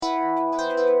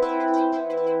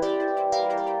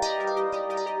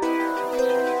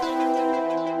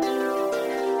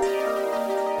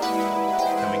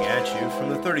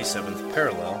37th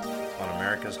parallel on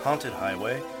America's haunted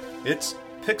highway, it's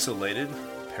Pixelated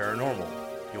Paranormal,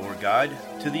 your guide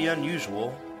to the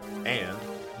unusual and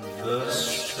the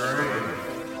strange.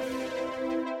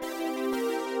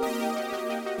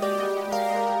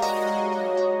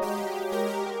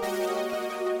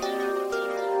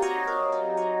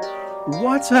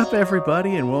 What's up,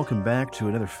 everybody, and welcome back to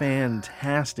another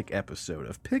fantastic episode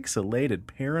of Pixelated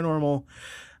Paranormal.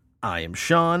 I am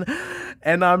Sean,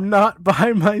 and I'm not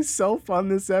by myself on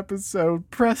this episode.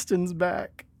 Preston's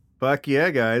back. Fuck yeah,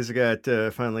 guys.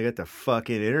 I finally got the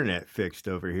fucking internet fixed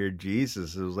over here.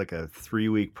 Jesus, it was like a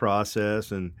 3-week process,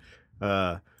 and,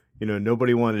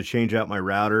 nobody wanted to change out my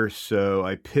router, so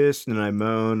I pissed and I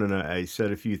moaned, and I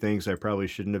said a few things I probably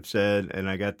shouldn't have said, and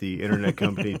I got the internet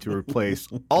company to replace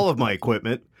all of my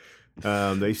equipment.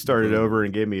 They started over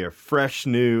and gave me a fresh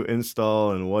new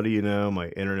install, and what do you know, my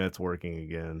internet's working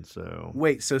again. So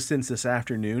Wait, so since this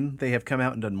afternoon, they have come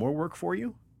out and done more work for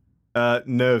you?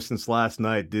 No, since last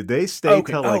night. Did they stay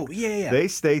till They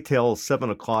stay till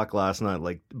 7:00 last night,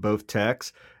 like both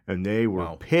techs, and they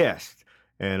were pissed.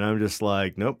 And I'm just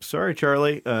like, nope, sorry,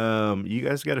 Charlie. You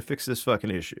guys got to fix this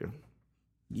fucking issue.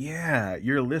 Yeah,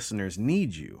 your listeners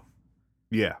need you.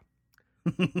 Yeah.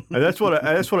 And that's what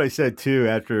I said too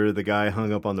after the guy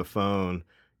hung up on the phone.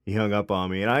 He hung up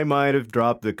on me, and I might have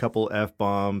dropped a couple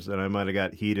F-bombs, and I might have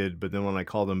got heated, but then when I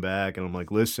called him back, and I'm like,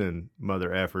 listen,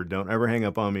 mother effer, don't ever hang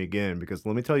up on me again, because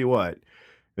let me tell you what,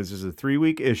 this is a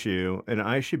 3-week issue, and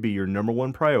I should be your number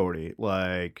one priority.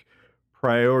 Like,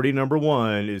 priority number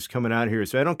one is coming out here.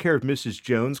 So I don't care if Mrs.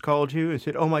 Jones called you and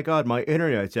said, oh my God, my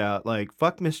internet's out. Like,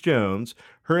 fuck Miss Jones.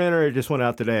 Her internet just went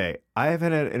out today. I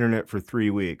haven't had internet for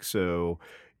 3 weeks, so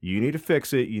you need to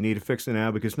fix it. You need to fix it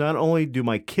now, because not only do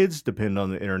my kids depend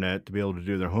on the internet to be able to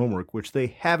do their homework, which they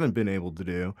haven't been able to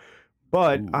do,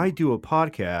 but I do a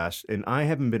podcast, and I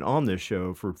haven't been on this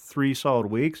show for 3 solid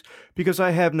weeks because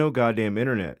I have no goddamn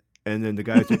internet. And then the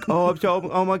guy's like, oh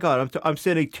my God, I'm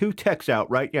sending 2 texts out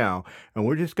right now, and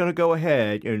we're just going to go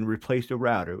ahead and replace the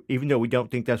router, even though we don't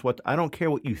think that's what, I don't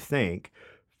care what you think.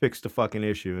 Fix the fucking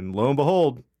issue. And lo and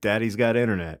behold, Daddy's got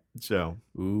internet. So,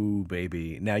 ooh,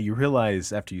 baby. Now you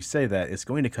realize after you say that, it's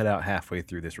going to cut out halfway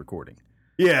through this recording.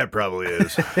 Yeah, it probably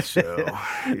is. So,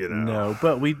 No,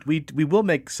 but we will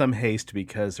make some haste,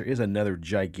 because there is another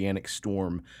gigantic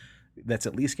storm that's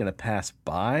at least going to pass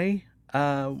by,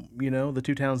 the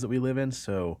 2 towns that we live in.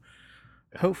 So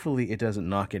hopefully it doesn't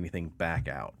knock anything back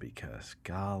out, because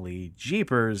golly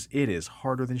jeepers, it is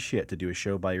harder than shit to do a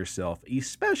show by yourself.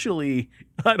 Especially,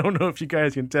 I don't know if you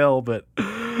guys can tell, but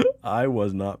I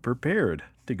was not prepared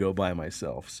to go by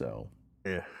myself. So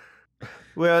yeah.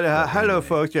 Well, hello,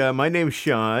 folks. My name's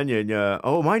Sean, and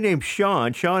my name's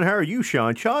Sean. Sean, how are you,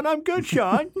 Sean? Sean, I'm good,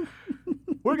 Sean.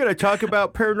 We're gonna talk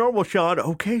about paranormal, Sean.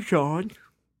 Okay, Sean.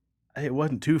 It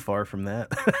wasn't too far from that.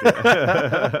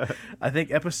 I think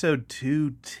episode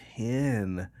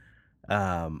 210.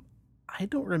 I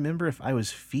don't remember if I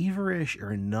was feverish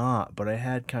or not, but I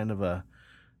had kind of a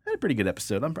pretty good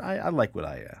episode. I like what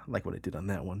I did on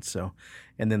that one. So,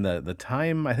 and then the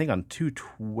time, I think on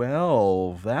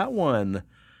 212, that one,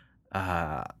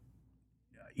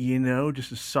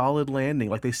 just a solid landing.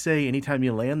 Like they say, anytime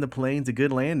you land the plane's a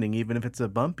good landing, even if it's a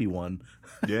bumpy one.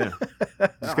 Yeah.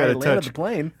 Just got to touch the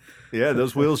plane. Yeah,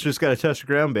 those wheels just got to touch the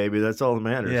ground, baby. That's all that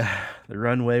matters. Yeah, the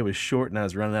runway was short and I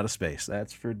was running out of space.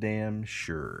 That's for damn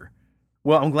sure.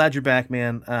 Well, I'm glad you're back,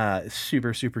 man. It's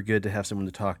super, super good to have someone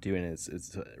to talk to, and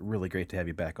it's really great to have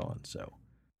you back on. So,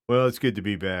 well, it's good to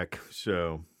be back.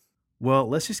 So, well,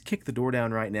 let's just kick the door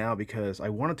down right now, because I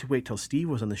wanted to wait till Steve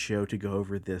was on the show to go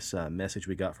over this message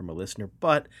we got from a listener,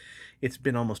 but it's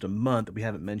been almost a month that we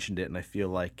haven't mentioned it, and I feel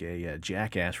like a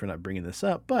jackass for not bringing this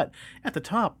up. But at the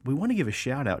top, we want to give a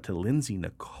shout out to Lindsay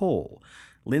Nicole.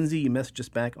 Lindsay, you messaged us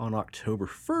back on October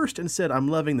 1st and said, I'm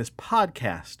loving this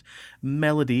podcast.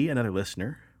 Melody, another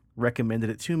listener, recommended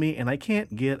it to me, and I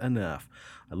can't get enough.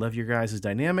 I love your guys'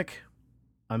 dynamic.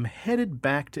 I'm headed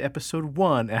back to episode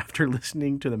 1 after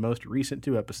listening to the most recent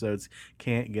 2 episodes.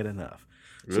 Can't get enough.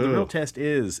 So the real test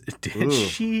is, did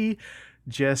she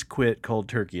just quit cold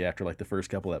turkey after like the first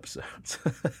couple episodes?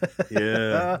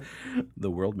 Yeah.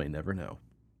 The world may never know.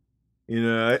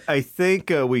 I think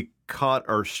we caught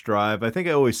our stride. I think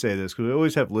I always say this, because we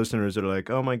always have listeners that are like,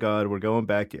 oh my God, we're going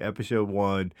back to episode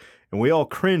 1. And we all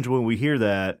cringe when we hear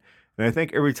that. And I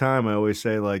think every time I always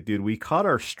say, like, dude, we caught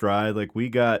our stride. Like, we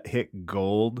got hit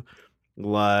gold,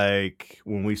 like,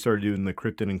 when we started doing the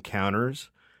Cryptid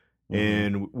Encounters. Mm-hmm.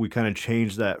 And we kind of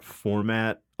changed that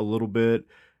format a little bit.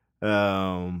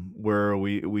 where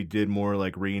we did more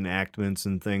like reenactments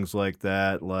and things like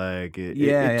that. Like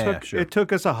Sure. it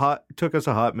took us a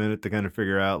hot minute to kind of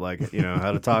figure out like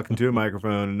how to talk into a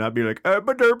microphone and not be like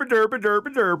ba-derba derba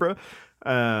derba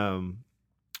derba.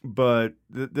 But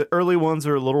the early ones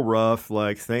are a little rough.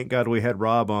 Like, thank God we had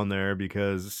Rob on there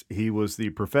because he was the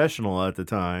professional at the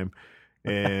time,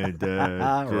 and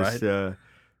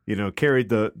carried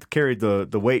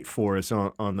the weight for us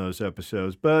on those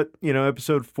episodes. But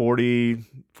episode 40,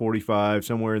 45,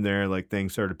 somewhere in there, like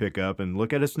things started to pick up, and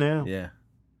look at us now.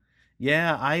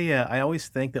 Yeah. I always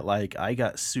think that like I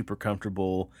got super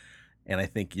comfortable. And I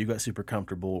think you got super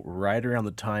comfortable right around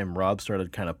the time Rob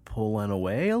started kind of pulling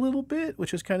away a little bit,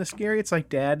 which was kind of scary. It's like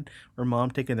dad or mom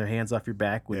taking their hands off your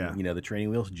back when, the training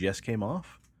wheels just came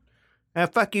off.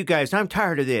 Fuck you guys. I'm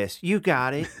tired of this. You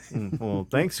got it. Well,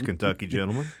 thanks, Kentucky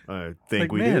gentlemen. I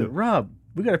think we do. Rob,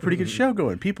 we got a pretty good show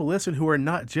going. People listen who are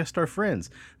not just our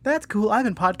friends. That's cool. I've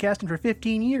been podcasting for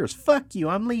 15 years. Fuck you.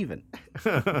 I'm leaving.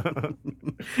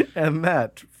 And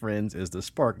that, friends, is the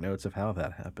spark notes of how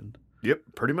that happened. Yep,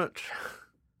 pretty much.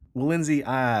 Well, Lindsay,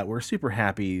 we're super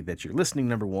happy that you're listening,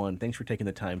 number one. Thanks for taking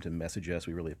the time to message us.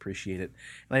 We really appreciate it.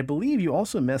 And I believe you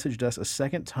also messaged us a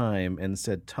second time and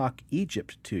said, talk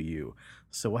Egypt to you.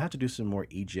 So we'll have to do some more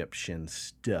Egyptian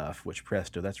stuff, which,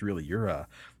 presto, that's really your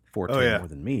forte more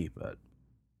than me. But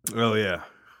oh, yeah.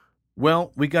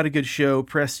 Well, we got a good show.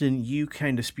 Preston, you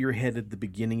kind of spearheaded the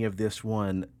beginning of this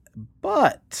one.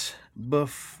 But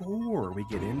before we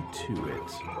get into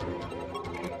it,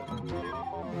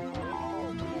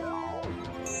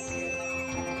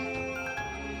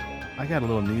 I got a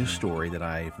little news story that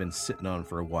I've been sitting on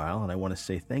for a while, and I want to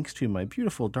say thanks to my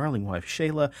beautiful, darling wife,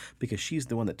 Shayla, because she's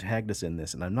the one that tagged us in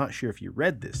this, and I'm not sure if you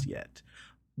read this yet.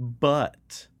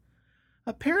 But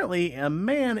apparently, a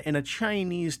man in a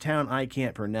Chinese town I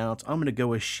can't pronounce, I'm going to go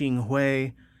with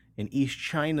Xinhui, in East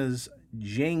China's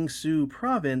Jiangsu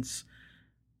province,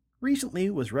 recently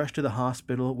was rushed to the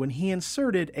hospital when he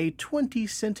inserted a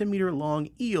 20-centimeter long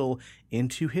eel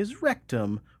into his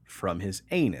rectum from his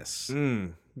anus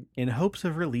in hopes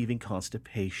of relieving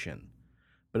constipation,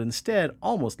 but instead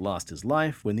almost lost his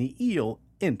life when the eel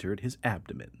entered his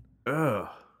abdomen. Ugh.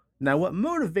 Now, what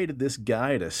motivated this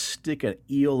guy to stick an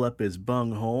eel up his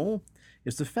bunghole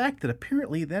is the fact that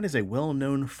apparently that is a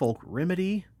well-known folk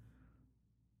remedy,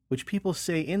 which people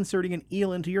say inserting an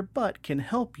eel into your butt can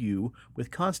help you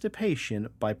with constipation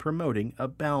by promoting a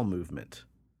bowel movement.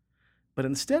 But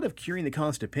instead of curing the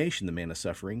constipation the man is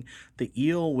suffering, the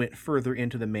eel went further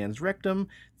into the man's rectum,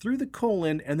 through the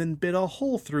colon, and then bit a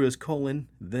hole through his colon,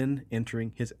 then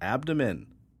entering his abdomen.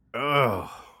 Ugh.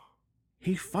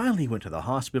 He finally went to the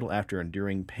hospital after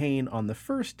enduring pain on the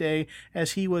first day,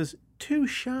 as he was too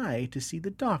shy to see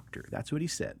the doctor. That's what he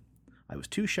said. I was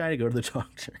too shy to go to the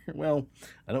doctor. Well,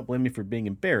 I don't blame you for being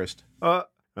embarrassed.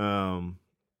 Funny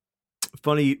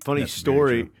That's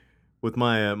story with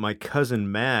my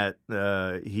cousin Matt.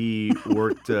 He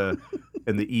worked in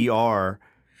the ER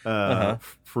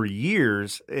for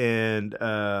years, and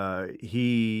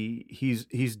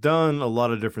he's done a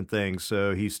lot of different things.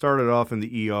 So he started off in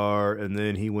the ER, and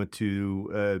then he went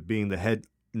to being the head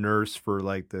nurse for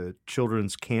like the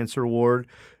children's cancer ward.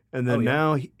 And then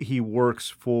now he works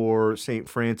for St.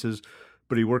 Francis,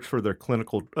 but he works for their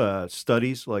clinical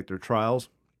studies, like their trials.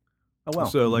 Oh, wow.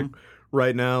 So, like,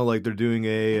 right now, like, they're doing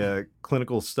a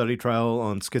clinical study trial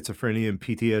on schizophrenia and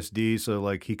PTSD. So,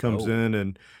 like, he comes in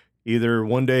and either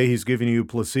one day he's giving you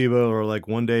placebo or, like,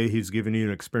 one day he's giving you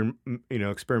an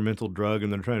experimental drug,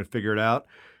 and they're trying to figure it out.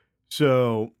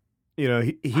 So,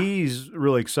 he's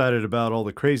really excited about all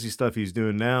the crazy stuff he's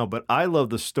doing now, but I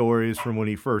love the stories from when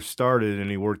he first started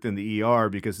and he worked in the ER,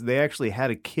 because they actually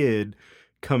had a kid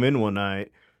come in one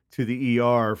night to the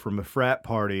ER from a frat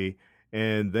party,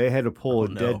 and they had to pull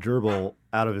dead gerbil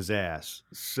out of his ass.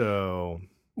 So,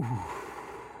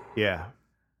 yeah.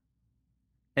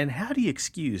 And how do you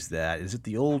excuse that? Is it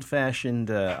the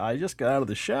old-fashioned, I just got out of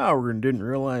the shower and didn't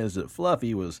realize that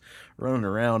Fluffy was running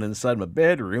around inside my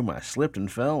bedroom. I slipped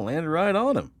and fell and landed right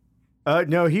on him.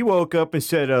 No, he woke up and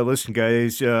said, listen,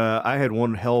 guys, I had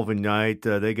one hell of a night.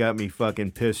 They got me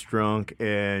fucking pissed drunk,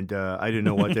 and I didn't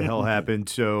know what the hell happened.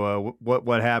 So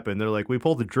what happened? They're like, we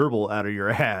pulled the gerbil out of your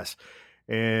ass.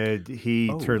 And he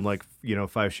turned like,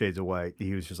 5 shades of white.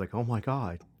 He was just like, oh, my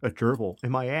God, a gerbil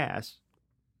in my ass.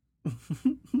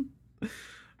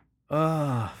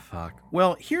 Fuck.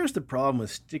 Well, here's the problem with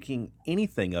sticking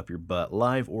anything up your butt,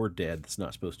 live or dead, that's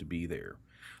not supposed to be there.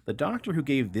 The doctor who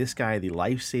gave this guy the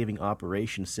life-saving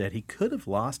operation said he could have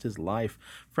lost his life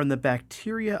from the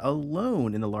bacteria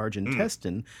alone in the large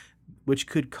intestine, which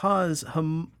could cause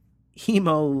hemolysis,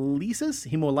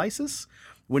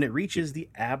 when it reaches the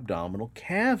abdominal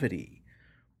cavity.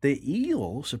 The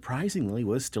eel, surprisingly,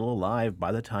 was still alive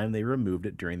by the time they removed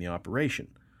it during the operation.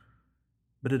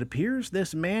 But it appears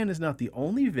this man is not the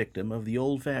only victim of the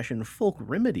old-fashioned folk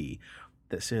remedy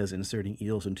that says inserting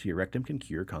eels into your rectum can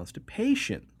cure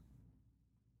constipation.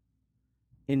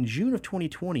 In June of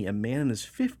 2020, a man in his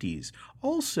 50s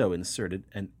also inserted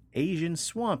an Asian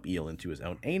swamp eel into his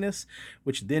own anus,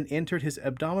 which then entered his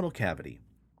abdominal cavity.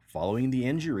 Following the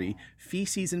injury,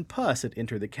 feces and pus had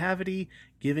entered the cavity,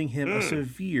 giving him a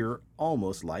severe,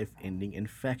 almost life-ending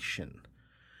infection.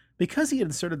 Because he had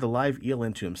inserted the live eel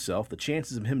into himself, the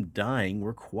chances of him dying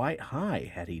were quite high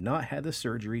had he not had the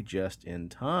surgery just in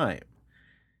time.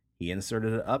 He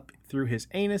inserted it up through his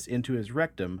anus into his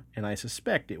rectum, and I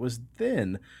suspect it was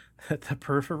then that the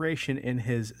perforation in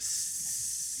his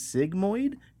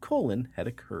sigmoid colon had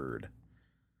occurred.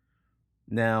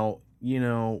 Now,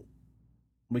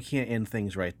 we can't end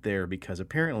things right there because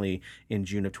apparently in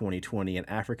June of 2020, an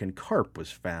African carp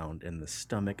was found in the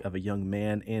stomach of a young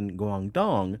man in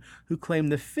Guangdong who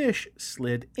claimed the fish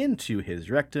slid into his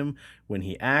rectum when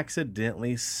he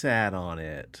accidentally sat on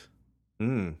it.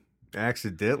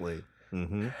 Accidentally.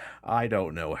 Mm-hmm. I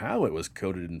don't know how it was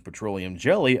coated in petroleum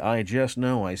jelly. I just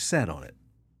know I sat on it.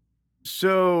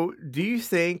 So, do you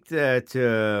think that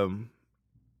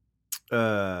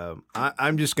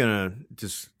I'm just gonna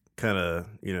kind of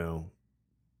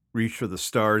reach for the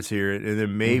stars here, and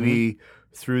then maybe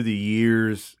through the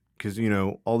years, because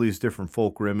all these different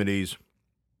folk remedies,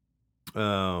 we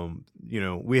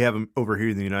have them over here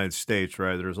in the United States,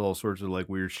 right? There's all sorts of like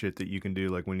weird shit that you can do,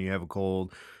 like when you have a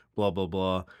cold, blah blah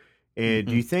blah. And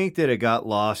do you think that it got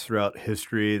lost throughout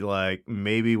history? Like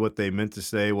maybe what they meant to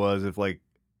say was if like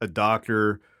a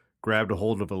doctor grabbed a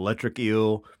hold of an electric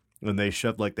eel and they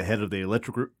shoved like the head of the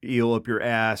electric eel up your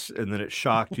ass and then it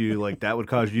shocked you, like that would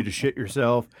cause you to shit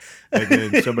yourself. And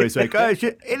then somebody's like,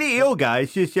 any eel,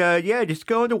 guys, just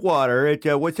go in the water.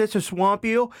 What's this, a swamp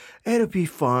eel? It'll be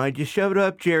fine. Just shove it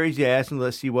up Jerry's ass and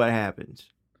let's see what happens.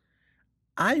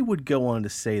 I would go on to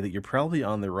say that you're probably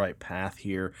on the right path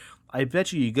here. I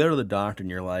bet you go to the doctor and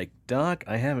you're like, Doc,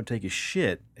 I haven't taken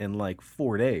shit in like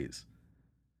 4 days.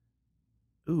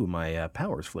 Ooh, my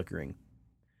power's flickering.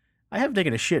 I haven't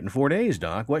taken a shit in 4 days,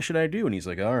 Doc. What should I do? And he's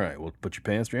like, all right, well, put your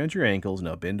pants around your ankles.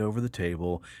 Now bend over the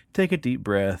table. Take a deep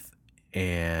breath.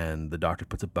 And the doctor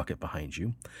puts a bucket behind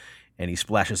you. And he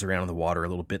splashes around in the water a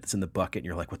little bit that's in the bucket. And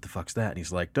you're like, what the fuck's that? And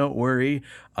he's like, don't worry.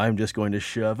 I'm just going to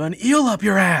shove an eel up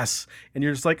your ass. And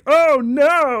you're just like, oh,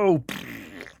 no.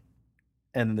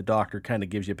 And then the doctor kind of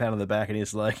gives you a pat on the back. And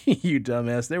he's like, you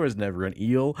dumbass, there was never an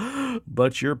eel.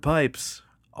 But your pipes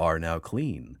are now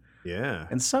clean. Yeah.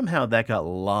 And somehow that got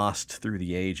lost through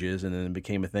the ages, and then it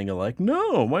became a thing of like,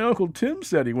 no, my Uncle Tim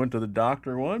said he went to the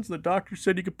doctor once. The doctor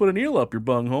said you could put an eel up your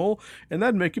bunghole, and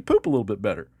that'd make you poop a little bit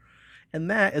better. And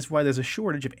that is why there's a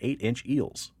shortage of 8-inch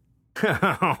eels.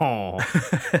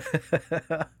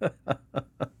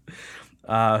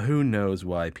 Who knows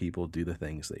why people do the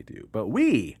things they do. But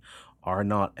we are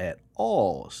not at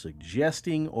all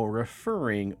suggesting or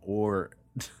referring or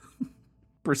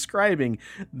prescribing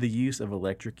the use of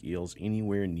electric eels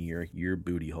anywhere near your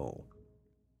booty hole.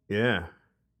 Yeah.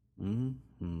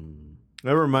 Mm-hmm.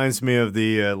 That reminds me of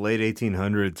the late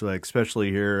 1800s, like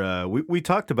especially here. We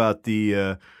talked about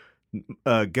the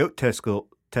goat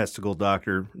testicle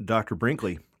doctor, Dr.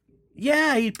 Brinkley.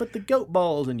 Yeah, he'd put the goat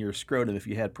balls in your scrotum if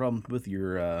you had problems with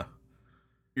your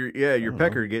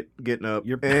pecker getting up.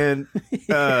 And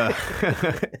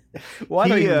well, I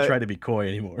don't even try to be coy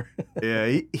anymore.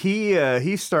 Yeah,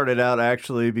 he started out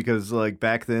actually because like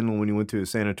back then when you went to a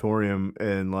sanatorium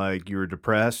and like you were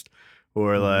depressed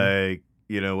or like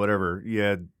whatever, you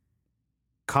had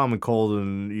common cold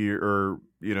and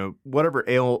whatever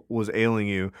was ailing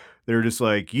you, they were just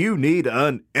like, you need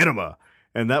an enema.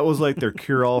 And that was like their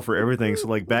cure-all for everything. So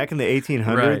like back in the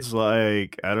 1800s,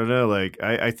 like, I don't know, like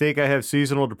I think I have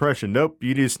seasonal depression. Nope,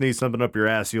 you just need something up your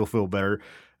ass. You'll feel better.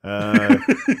 I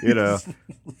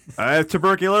have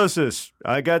tuberculosis.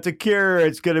 I got the cure.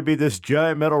 It's going to be this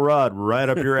giant metal rod right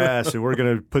up your ass. And we're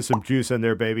going to put some juice in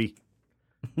there, baby.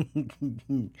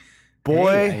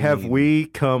 Boy, have we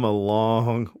come a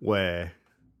long way.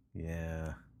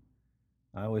 Yeah.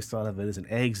 I always thought of it as an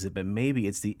exit, but maybe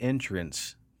it's the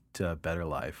entrance to a better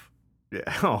life. Yeah.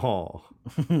 Oh.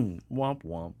 Womp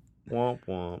womp. Womp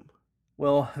womp.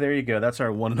 Well, there you go. That's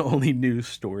our one and only news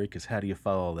story, because how do you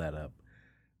follow that up?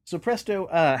 So, Presto,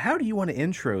 how do you want to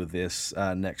intro this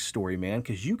next story, man?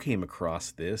 Because you came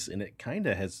across this, and it kind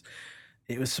of has...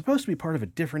 It was supposed to be part of a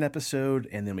different episode,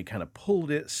 and then we kind of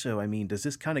pulled it. So, I mean, does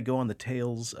this kind of go on the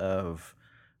tails of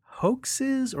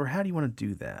hoaxes, or how do you want to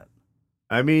do that?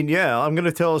 I mean, yeah, I'm going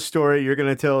to tell a story. You're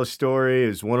going to tell a story.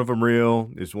 Is one of them real?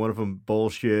 Is one of them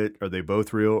bullshit? Are they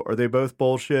both real? Are they both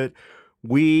bullshit?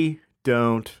 We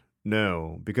don't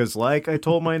know. Because, like I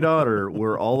told my daughter,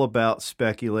 we're all about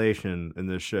speculation in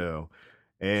this show.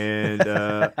 And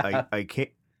I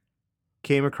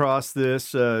came across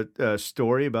this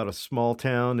story about a small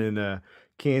town in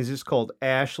Kansas called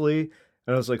Ashley.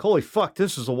 And I was like, holy fuck,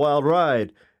 this is a wild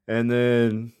ride. And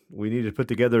then we need to put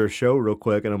together a show real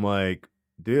quick. And I'm like,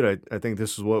 dude, I think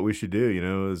this is what we should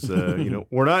do.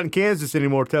 We're not in Kansas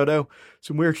anymore, Toto.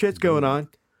 Some weird shit's going on.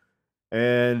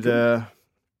 And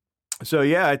so,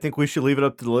 yeah, I think we should leave it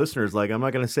up to the listeners. Like, I'm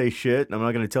not going to say shit. I'm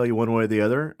not going to tell you one way or the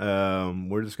other.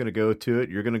 We're just going to go to it.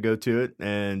 You're going to go to it.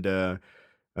 And I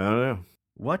don't know.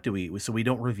 What do we? So we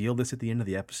don't reveal this at the end of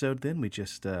the episode then? We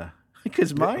just...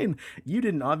 Because mine, you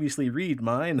didn't obviously read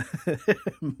mine.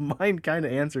 Mine kind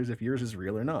of answers if yours is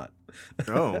real or not.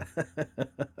 Oh.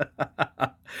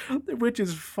 Which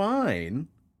is fine.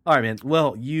 All right, man.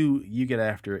 Well, you get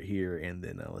after it here, and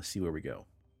then let's see where we go.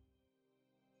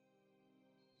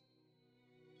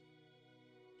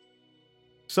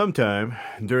 Sometime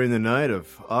during the night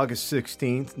of August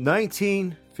 16th,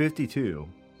 1952,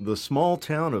 the small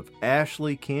town of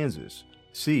Ashley, Kansas,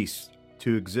 ceased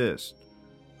to exist.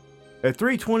 At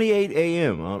 3:28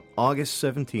 a.m. on August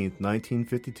 17,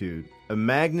 1952, a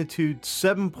magnitude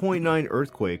 7.9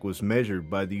 earthquake was measured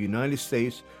by the United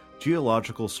States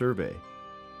Geological Survey.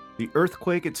 The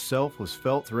earthquake itself was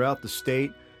felt throughout the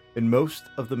state and most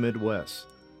of the Midwest.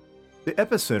 The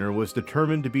epicenter was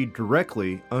determined to be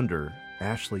directly under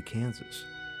Ashley, Kansas.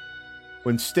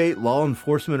 When state law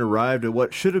enforcement arrived at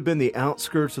what should have been the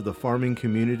outskirts of the farming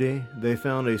community, they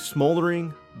found a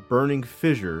smoldering, burning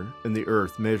fissure in the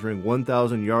earth measuring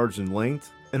 1,000 yards in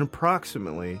length and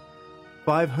approximately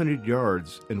 500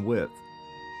 yards in width.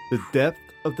 The depth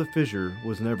of the fissure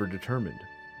was never determined.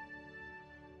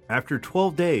 After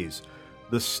 12 days,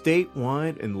 the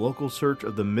statewide and local search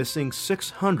of the missing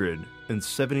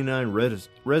 679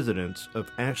 residents of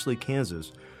Ashley,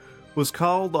 Kansas was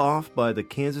called off by the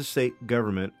Kansas state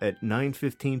government at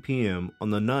 9:15 p.m. on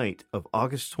the night of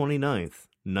August 29th,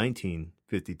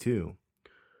 1952.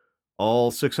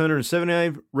 All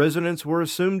 679 residents were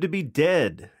assumed to be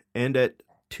dead, and at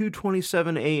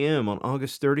 2:27 a.m. on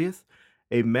August 30th,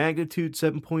 a magnitude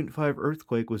 7.5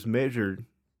 earthquake was measured.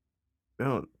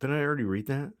 Oh, did I already read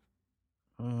that?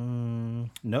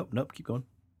 Nope, keep going.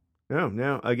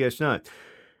 No, I guess not.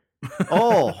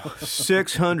 All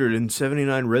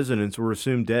 679 residents were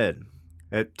assumed dead.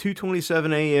 At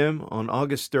 2:27 a.m. on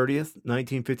August 30th,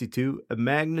 1952, a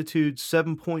magnitude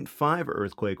 7.5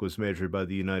 earthquake was measured by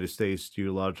the United States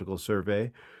Geological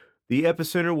Survey. The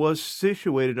epicenter was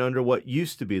situated under what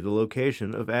used to be the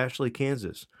location of Ashley,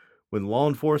 Kansas. When law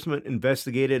enforcement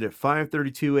investigated at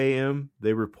 5:32 a.m.,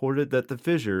 they reported that the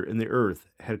fissure in the earth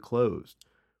had closed.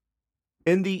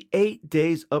 In the 8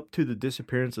 days up to the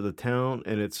disappearance of the town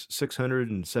and its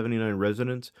 679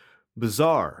 residents,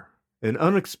 bizarre and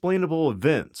unexplainable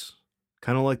events,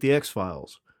 kind of like the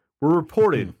X-Files, were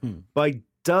reported by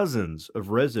dozens of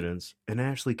residents in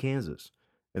Ashley, Kansas,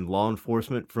 and law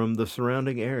enforcement from the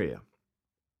surrounding area.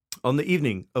 On the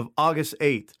evening of August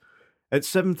 8th, at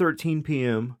 7:13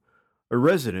 p.m., a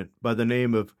resident by the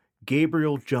name of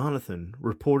Gabriel Jonathan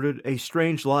reported a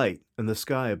strange light in the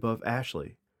sky above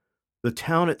Ashley. The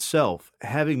town itself,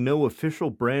 having no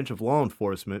official branch of law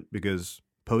enforcement because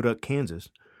Podunk, Kansas,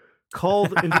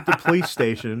 called into the police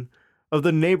station of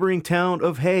the neighboring town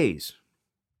of Hayes.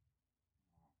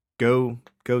 Go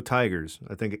Tigers.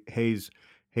 I think Hayes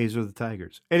are the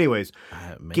Tigers. Anyways,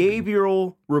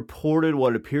 Gabriel reported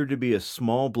what appeared to be a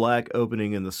small black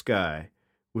opening in the sky.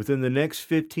 Within the next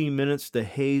 15 minutes, the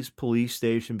Hayes police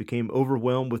station became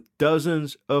overwhelmed with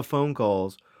dozens of phone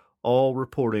calls, all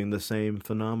reporting the same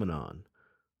phenomenon.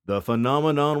 The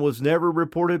phenomenon was never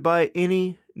reported by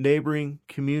any neighboring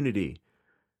community.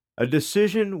 A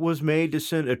decision was made to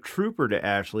send a trooper to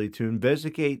Ashley to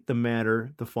investigate the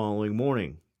matter the following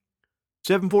morning.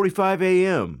 7:45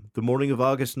 a.m., the morning of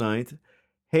August 9th,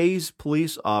 Hayes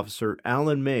police officer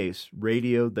Alan Mace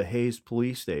radioed the Hayes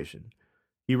police station.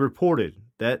 He reported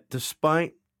that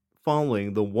despite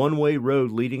following the one-way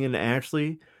road leading into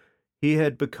Ashley, he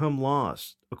had become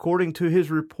lost. According to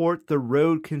his report, the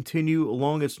road continued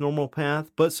along its normal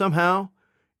path, but somehow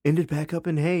ended back up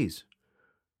in Hayes.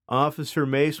 Officer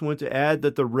Mace went to add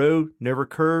that the road never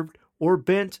curved or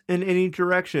bent in any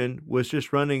direction, was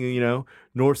just running,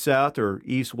 north-south or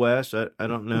east-west. I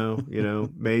don't know,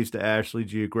 Mace to Ashley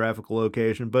geographical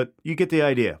location, but you get the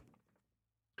idea.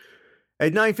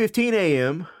 At 9:15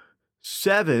 a.m.,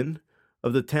 7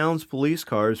 of the town's police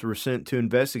cars were sent to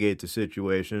investigate the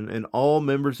situation, and all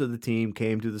members of the team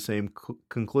came to the same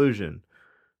conclusion.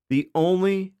 The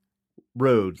only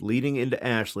road leading into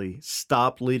Ashley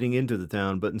stopped leading into the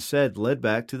town, but instead led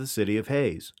back to the city of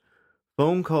Hays.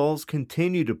 Phone calls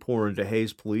continued to pour into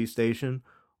Hays Police Station,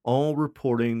 all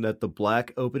reporting that the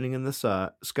black opening in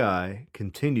the sky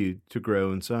continued to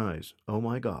grow in size. Oh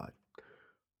my God.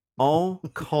 All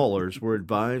callers were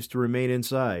advised to remain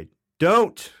inside.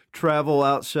 Don't travel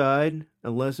outside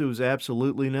unless it was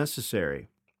absolutely necessary.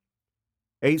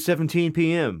 8:17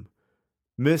 p.m.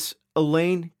 Miss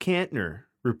Elaine Cantner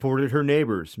reported her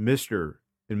neighbors, Mr.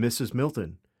 and Mrs.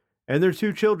 Milton, and their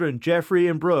 2 children, Jeffrey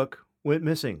and Brooke, went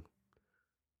missing.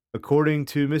 According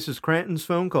to Mrs. Cranton's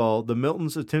phone call, the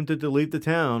Miltons attempted to leave the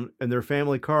town in their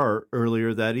family car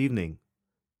earlier that evening.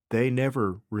 They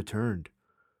never returned.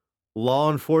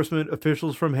 Law enforcement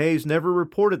officials from Hays never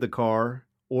reported the car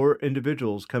or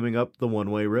individuals coming up the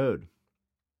one-way road.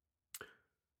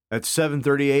 At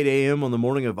 7:38 a.m. on the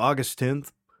morning of August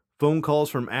 10th, phone calls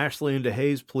from Ashley into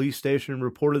Hays Police Station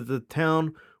reported that the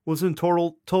town was in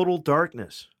total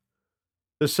darkness.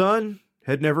 The sun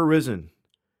had never risen,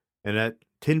 and at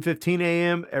 10:15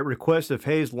 a.m., at request of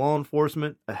Hays law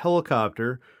enforcement, a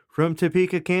helicopter from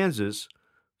Topeka, Kansas,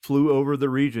 flew over the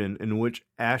region in which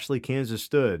Ashley, Kansas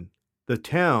stood. The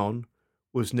town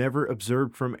was never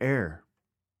observed from air.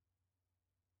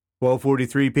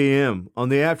 12:43 p.m. on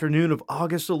the afternoon of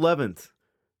August 11th,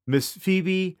 Miss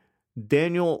Phoebe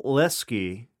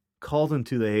Danielewski called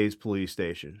into the Hays Police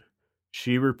Station.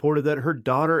 She reported that her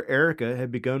daughter Erica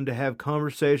had begun to have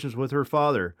conversations with her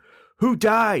father, who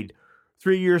died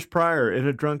 3 years prior in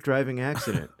a drunk driving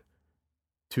accident.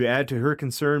 To add to her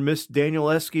concern, Miss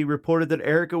Danielewski reported that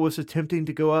Erica was attempting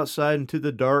to go outside into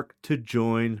the dark to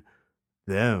join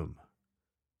them.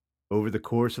 Over the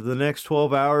course of the next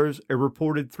 12 hours, a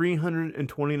reported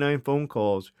 329 phone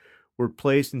calls were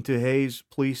placed into Hays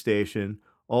Police Station,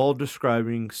 all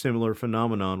describing similar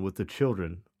phenomenon with the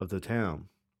children of the town.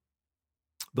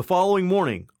 The following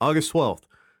morning, August 12th,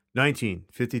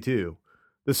 1952,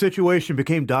 the situation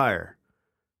became dire.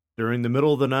 During the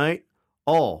middle of the night,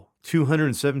 all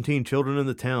 217 children in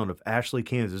the town of Ashley,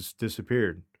 Kansas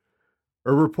disappeared.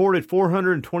 A reported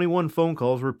 421 phone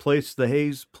calls were placed to the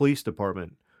Hays Police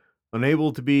Department.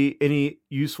 Unable to be any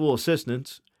useful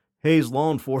assistance, Hays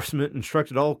law enforcement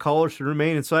instructed all callers to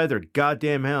remain inside their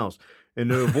goddamn house and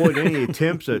to avoid any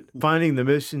attempts at finding the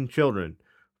missing children.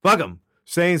 Fuck them.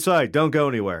 Stay inside. Don't go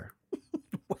anywhere.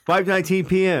 5:19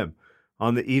 p.m.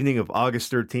 on the evening of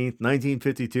August 13th,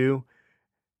 1952,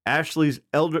 Ashley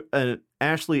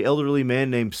elderly man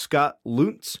named Scott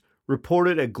Luntz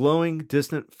reported a glowing,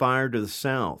 distant fire to the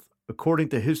south. According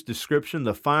to his description,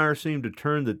 the fire seemed to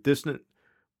turn the distant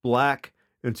black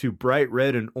into bright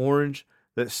red and orange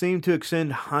that seemed to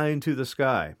extend high into the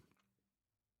sky.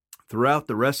 Throughout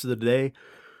the rest of the day,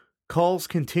 calls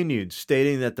continued,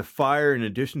 stating that the fire, in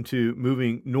addition to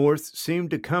moving north,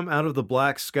 seemed to come out of the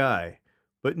black sky,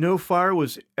 but no fire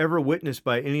was ever witnessed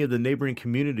by any of the neighboring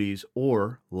communities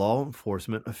or law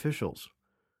enforcement officials.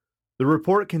 The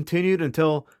report continued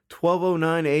until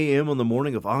 12:09 a.m. on the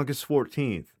morning of August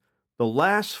 14th. The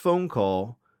last phone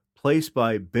call, placed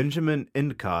by Benjamin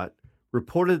Endicott,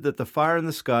 reported that the fire in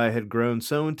the sky had grown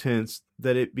so intense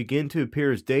that it began to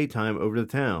appear as daytime over the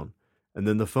town, and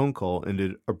then the phone call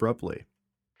ended abruptly.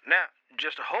 Now,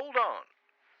 just hold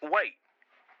on. Wait.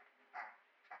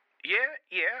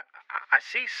 Yeah, I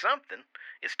see something.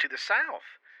 It's to the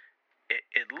south.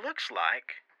 It looks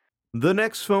like... The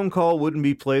next phone call wouldn't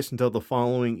be placed until the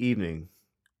following evening.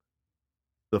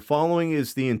 The following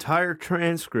is the entire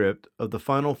transcript of the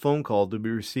final phone call to be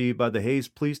received by the Hays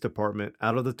Police Department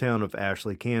out of the town of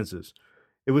Ashley, Kansas.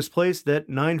 It was placed at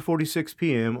 9:46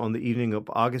 p.m. on the evening of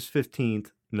August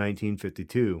 15th,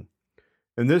 1952.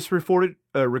 In this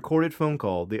recorded phone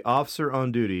call, the officer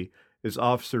on duty is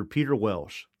Officer Peter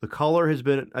Welsh. The caller has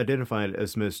been identified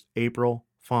as Miss April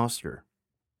Foster.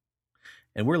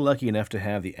 And we're lucky enough to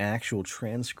have the actual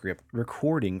transcript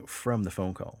recording from the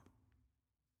phone call.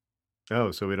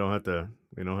 Oh, so we don't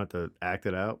have to act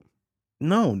it out?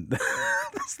 No,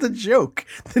 that's the joke.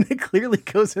 Then it clearly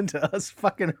goes into us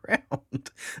fucking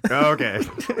around. Oh, okay.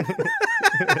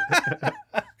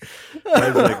 I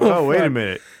was like, oh, wait a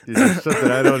minute. Is there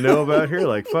something I don't know about here?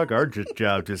 Like, fuck, our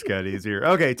job just got easier.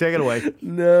 Okay, take it away.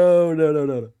 No.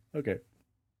 Okay.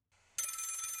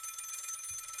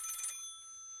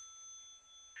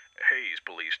 Hays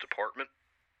Police Department.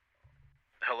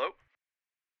 Hello?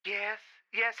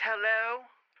 Yes, hello?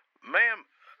 Ma'am,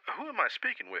 who am I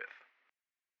speaking with?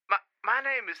 My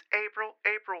name is April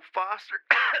Foster.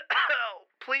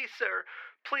 Please, sir,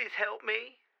 please help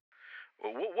me.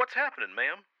 What's happening,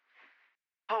 ma'am?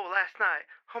 Oh, last night.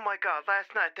 Oh my God,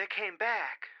 last night they came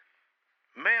back.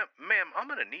 Ma'am, I'm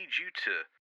gonna need you to...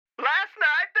 Last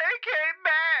night they came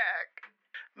back!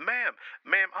 Ma'am,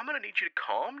 I'm gonna need you to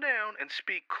calm down and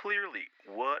speak clearly.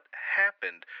 What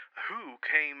happened? Who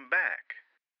came back?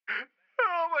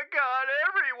 Oh my God,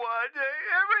 everyone!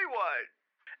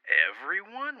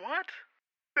 Everyone? What?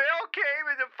 They all came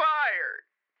in the fire!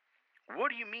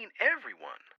 What do you mean,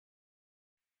 everyone?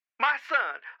 My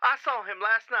son, I saw him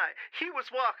last night. He was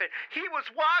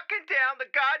walking down the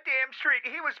goddamn street.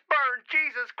 He was burned.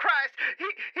 Jesus Christ,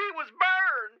 he was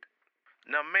burned.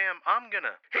 Now, ma'am, I'm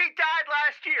gonna... He died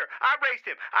last year. I raised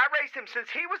him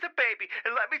since he was a baby.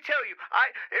 And let me tell you,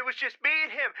 it was just me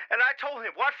and him. And I told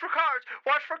him, watch for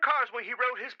cars when he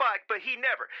rode his bike. But he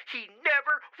never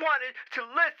wanted to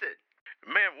listen.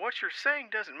 Ma'am, what you're saying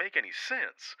doesn't make any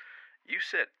sense. You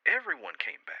said everyone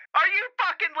came back. Are you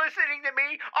fucking listening to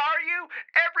me? Are you?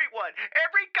 Everyone.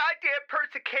 Every goddamn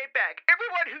person came back.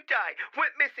 Everyone who died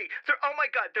went missing. Oh my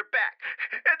God, they're back.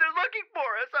 And they're looking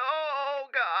for us. Oh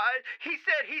God. He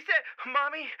said,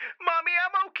 Mommy,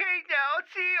 I'm okay now.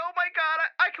 See, oh my God,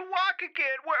 I can walk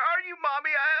again. Where are you,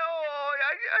 Mommy?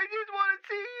 I just want to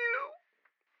see you.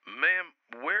 Ma'am,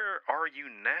 where are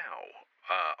you now?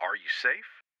 Are you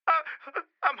safe?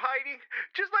 I'm hiding,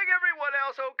 just like everyone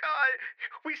else. Oh God,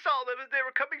 we saw them as they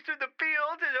were coming through the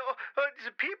fields, and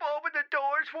some people opened the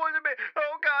doors for them. And,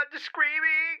 oh God, the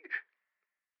screaming.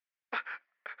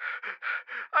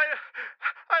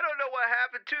 I don't know what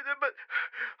happened to them, but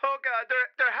oh God,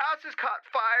 their houses caught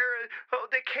fire, and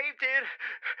they caved in,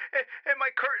 and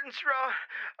my curtains drawn.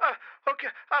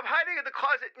 Okay, I'm hiding in the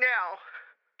closet now.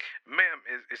 Ma'am,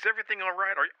 is everything all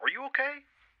right? Are you okay?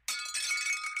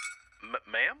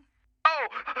 Ma'am? Oh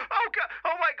God!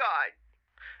 Oh my God!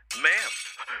 Ma'am!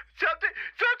 Something!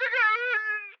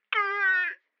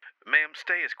 Ma'am,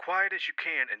 stay as quiet as you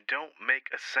can and don't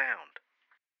make a sound.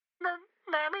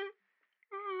 Mommy?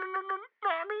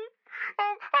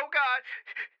 Oh God!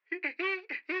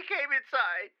 He came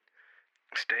inside.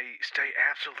 Stay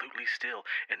absolutely still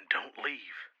and don't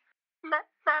leave.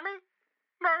 Mommy,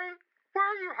 where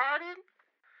are you hiding?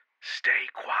 Stay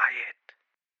quiet.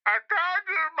 I found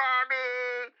you,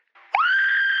 Mommy!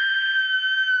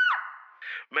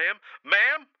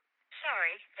 Ma'am?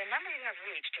 Sorry, the number you have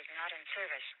reached is not in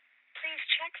service. Please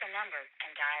check the number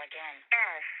and dial again.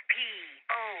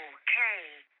 SPOK.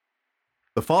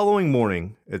 The following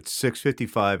morning at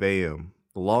 6:55 a.m.,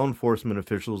 the law enforcement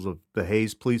officials of the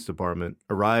Hays Police Department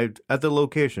arrived at the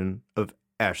location of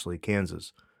Ashley,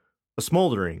 Kansas. A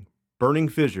smoldering, burning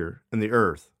fissure in the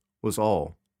earth was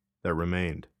all that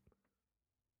remained.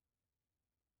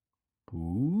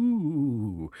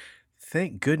 Ooh,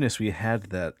 thank goodness we had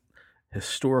that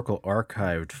historical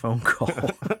archived phone call.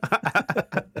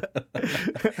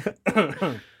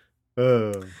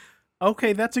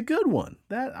 Okay, that's a good one.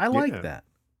 I like that.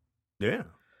 Yeah.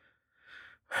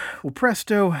 Well,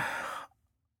 presto.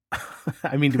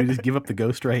 I mean, do we just give up the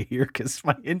ghost right here? Because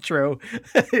my intro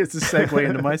is a segue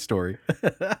into my story.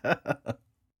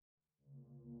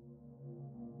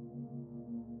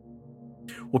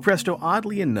 Well, presto,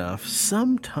 oddly enough,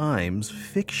 sometimes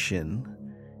fiction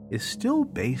is still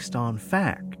based on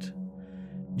fact.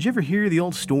 Did you ever hear the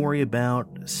old story about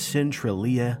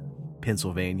Centralia,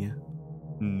 Pennsylvania?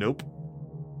 Nope.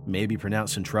 Maybe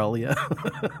pronounced Centralia.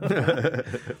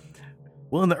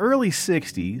 Well, in the early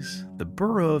 60s, the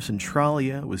borough of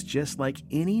Centralia was just like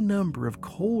any number of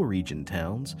coal region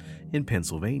towns in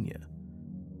Pennsylvania.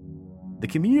 The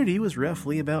community was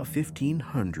roughly about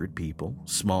 1,500 people,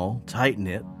 small,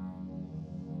 tight-knit,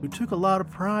 who took a lot of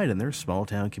pride in their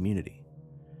small-town community.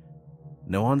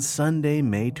 Now, on Sunday,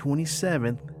 May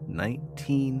 27th,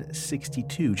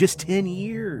 1962, just 10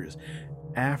 years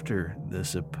after the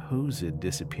supposed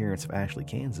disappearance of Ashley,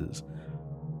 Kansas,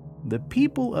 the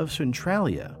people of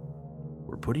Centralia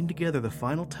were putting together the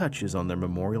final touches on their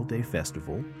Memorial Day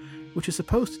festival, which is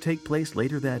supposed to take place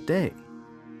later that day.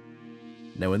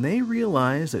 Now, when they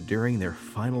realized that during their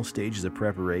final stages of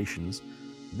preparations,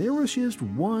 there was just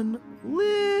one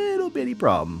little bitty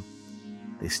problem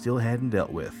they still hadn't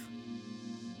dealt with.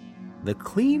 The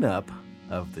cleanup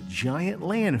of the giant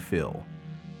landfill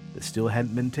that still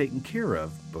hadn't been taken care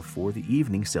of before the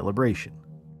evening celebration.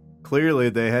 Clearly,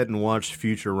 they hadn't watched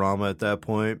Futurama at that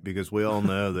point, because we all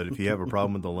know that if you have a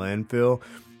problem with the landfill,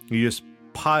 you just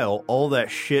pile all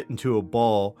that shit into a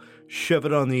ball, shove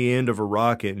it on the end of a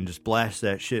rocket, and just blast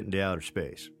that shit into outer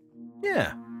space.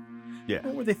 Yeah. Yeah.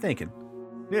 What were they thinking?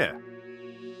 Yeah.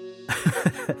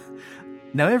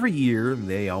 Now, every year,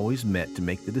 they always met to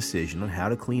make the decision on how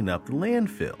to clean up the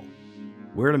landfill.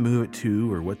 where to move it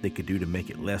to, or what they could do to make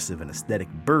it less of an aesthetic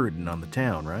burden on the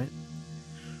town, right?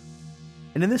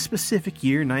 And in this specific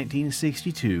year,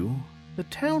 1962, the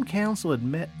town council had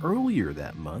met earlier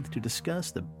that month to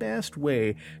discuss the best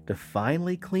way to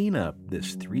finally clean up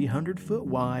this 300-foot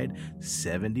wide,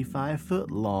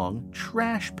 75-foot long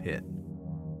trash pit.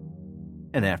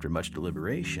 And after much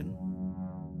deliberation,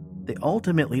 they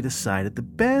ultimately decided the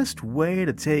best way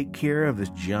to take care of this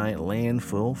giant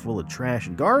landfill full of trash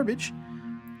and garbage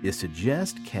is to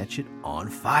just catch it on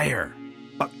fire.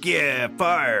 Fuck yeah,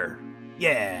 fire!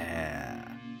 Yeah!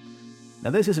 Now,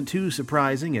 this isn't too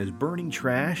surprising, as burning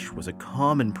trash was a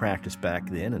common practice back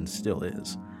then and still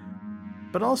is.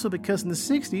 But also because in the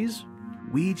 60s,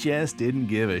 we just didn't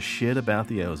give a shit about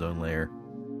the ozone layer.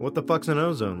 What the fuck's an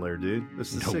ozone layer, dude?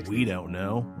 This is No, 60s. we don't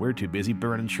know. We're too busy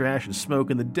burning trash and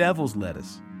smoking the devil's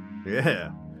lettuce.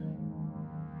 Yeah.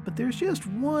 But there's just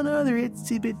one other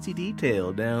itsy-bitsy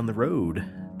detail down the road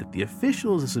that the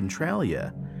officials of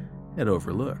Centralia had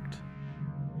overlooked.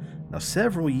 Now,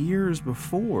 several years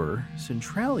before,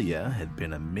 Centralia had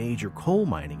been a major coal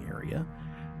mining area,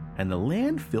 and the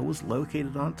landfill was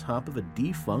located on top of a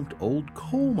defunct old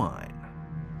coal mine.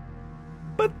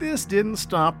 But this didn't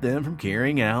stop them from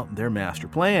carrying out their master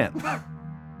plan.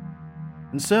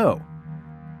 And so,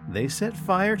 they set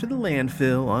fire to the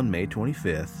landfill on May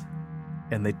 25th,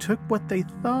 and they took what they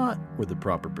thought were the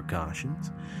proper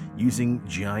precautions, using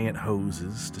giant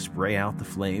hoses to spray out the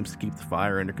flames to keep the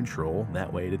fire under control.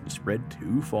 That way it didn't spread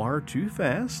too far too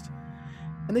fast.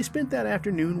 And they spent that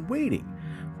afternoon waiting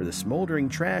for the smoldering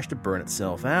trash to burn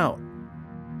itself out.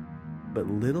 But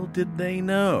little did they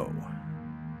know.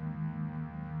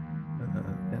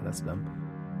 That's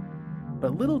dumb.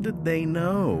 But little did they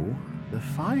know the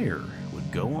fire would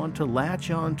go on to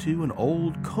latch onto an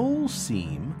old coal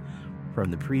seam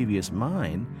from the previous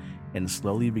mine and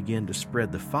slowly begin to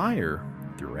spread the fire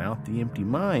throughout the empty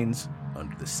mines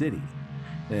under the city.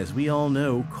 And as we all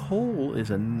know, coal is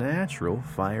a natural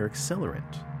fire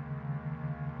accelerant.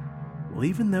 Well,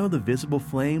 even though the visible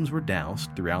flames were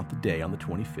doused throughout the day on the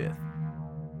 25th,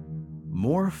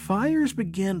 more fires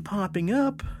began popping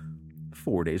up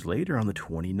 4 days later on the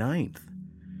 29th.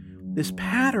 This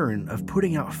pattern of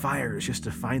putting out fires just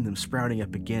to find them sprouting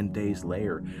up again days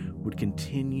later would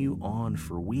continue on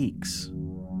for weeks.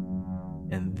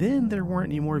 And then there weren't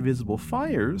any more visible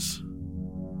fires,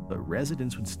 but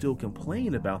residents would still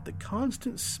complain about the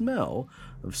constant smell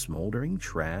of smoldering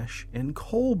trash and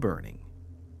coal burning.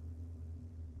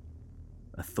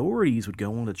 Authorities would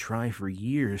go on to try for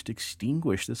years to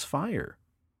extinguish this fire.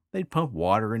 They'd pump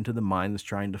water into the mines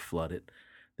trying to flood it.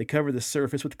 They covered the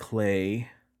surface with clay,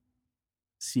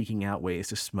 seeking out ways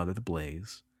to smother the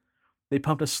blaze. They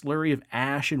pumped a slurry of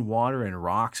ash and water and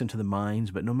rocks into the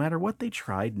mines, but no matter what they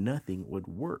tried, nothing would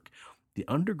work. The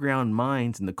underground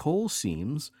mines and the coal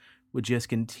seams would just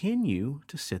continue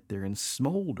to sit there and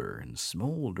smolder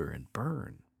and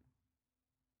burn.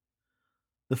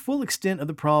 The full extent of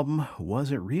the problem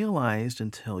wasn't realized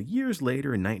until years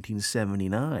later in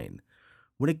 1979,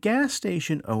 when a gas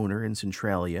station owner in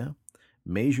Centralia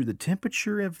measured the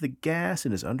temperature of the gas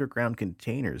in his underground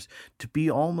containers to be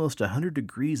almost 100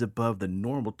 degrees above the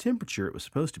normal temperature it was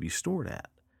supposed to be stored at.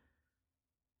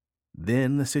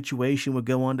 Then the situation would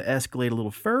go on to escalate a little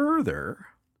further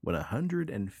when a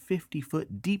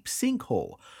 150-foot deep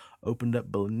sinkhole opened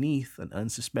up beneath an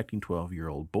unsuspecting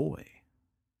 12-year-old boy.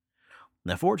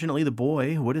 Now, fortunately, the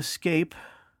boy would escape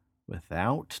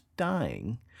without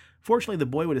dying. Fortunately, the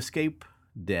boy would escape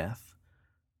death,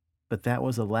 but that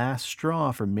was the last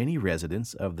straw for many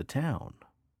residents of the town.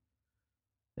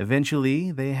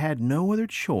 Eventually, they had no other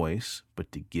choice but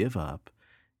to give up,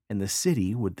 and the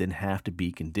city would then have to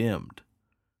be condemned.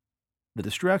 The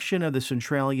destruction of the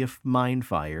Centralia mine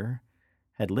fire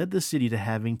had led the city to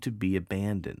having to be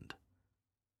abandoned.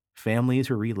 Families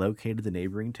were relocated to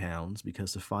neighboring towns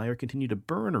because the fire continued to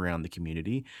burn around the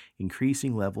community,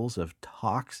 increasing levels of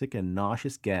toxic and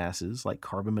noxious gases like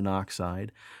carbon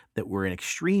monoxide that were in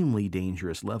extremely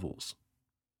dangerous levels.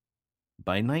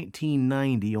 By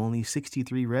 1990, only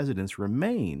 63 residents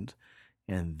remained,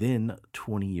 and then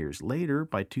 20 years later,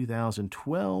 by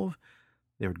 2012,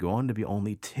 there would go on to be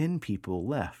only 10 people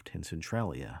left in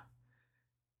Centralia.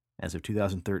 As of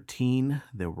 2013,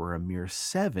 there were a mere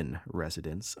 7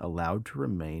 residents allowed to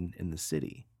remain in the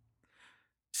city.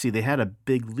 See, they had a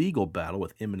big legal battle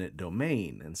with eminent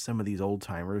domain, and some of these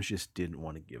old-timers just didn't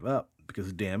want to give up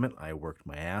because, damn it, I worked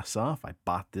my ass off, I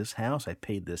bought this house, I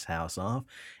paid this house off,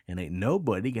 and ain't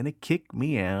nobody gonna kick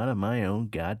me out of my own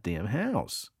goddamn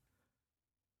house.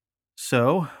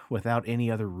 So, without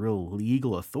any other real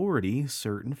legal authority,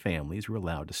 certain families were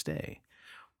allowed to stay.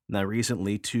 Now,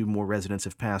 recently, 2 more residents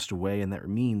have passed away, and that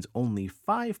means only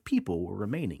 5 people were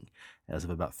remaining as of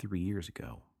about 3 years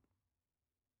ago.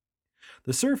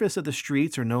 The surface of the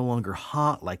streets are no longer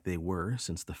hot like they were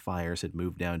since the fires had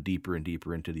moved down deeper and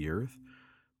deeper into the earth,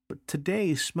 but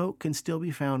today smoke can still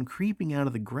be found creeping out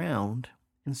of the ground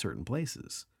in certain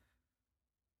places.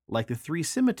 Like the 3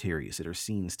 cemeteries that are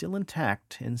seen still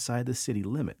intact inside the city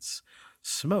limits,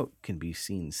 smoke can be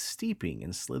seen steeping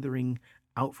and slithering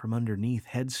out from underneath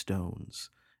headstones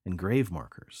and grave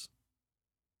markers.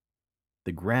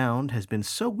 The ground has been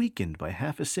so weakened by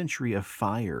half a century of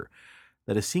fire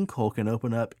that a sinkhole can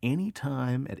open up any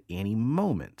time at any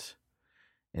moment,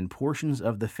 and portions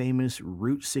of the famous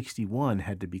Route 61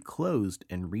 had to be closed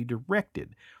and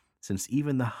redirected since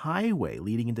even the highway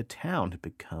leading into town had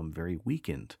become very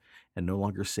weakened and no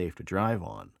longer safe to drive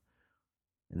on.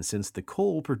 And since the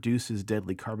coal produces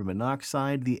deadly carbon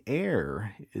monoxide, the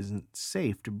air isn't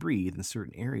safe to breathe in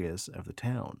certain areas of the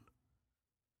town.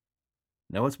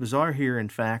 Now, what's bizarre here, in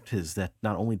fact, is that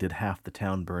not only did half the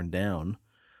town burn down,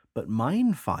 but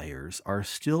mine fires are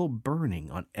still burning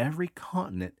on every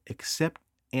continent except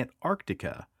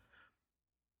Antarctica.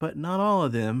 But not all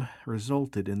of them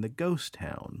resulted in the ghost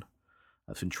town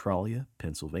of Centralia,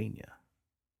 Pennsylvania.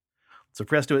 So,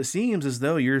 Presto, it seems as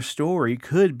though your story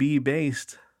could be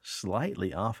based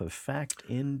slightly off of fact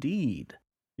indeed.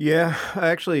 Yeah,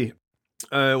 actually,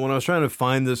 when I was trying to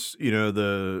find this,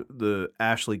 the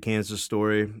Ashley, Kansas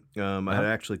story, I had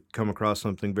actually come across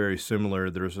something very similar.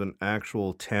 There's an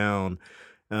actual town.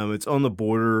 It's on the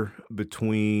border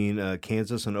between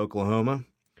Kansas and Oklahoma.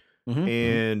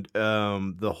 And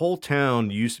the whole town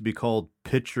used to be called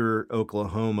Pitcher,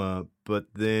 Oklahoma, but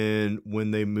then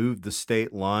when they moved the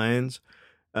state lines,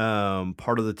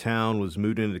 part of the town was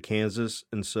moved into Kansas,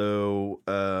 and so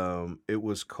it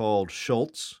was called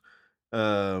Schultz.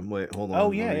 Wait, hold on.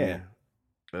 Oh, yeah.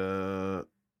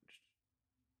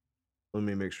 Let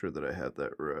me make sure that I had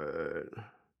that right.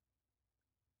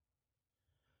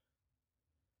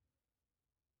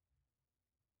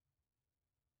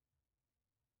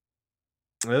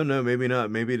 Oh, no, maybe not.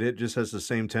 Maybe it just has the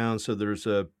same town. So there's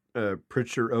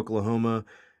Pritchard, Oklahoma,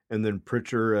 and then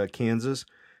Pritchard, Kansas.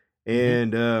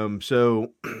 And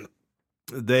so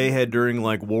they had, during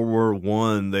like World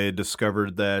War I, they had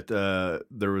discovered that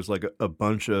there was like a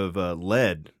bunch of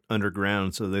lead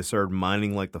underground. So they started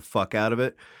mining like the fuck out of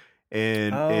it.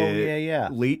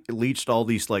 And leached all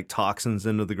these like toxins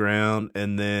into the ground,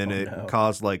 and then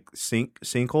caused like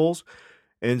sinkholes.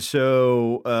 And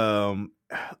so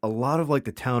a lot of like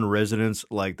the town residents,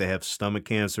 like they have stomach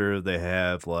cancer, they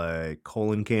have like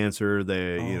colon cancer,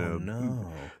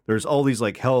 there's all these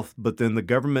like health, but then the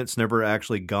government's never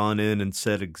actually gone in and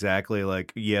said exactly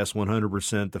like, yes,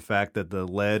 100% the fact that the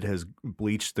lead has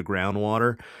bleached the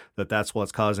groundwater, that's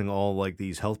what's causing all like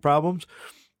these health problems.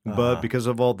 But because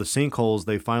of all the sinkholes,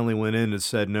 they finally went in and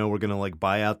said, no, we're going to like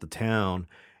buy out the town.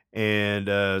 And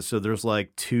so there's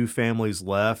like 2 families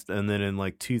left. And then in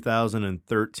like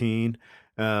 2013,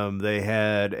 they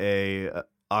had a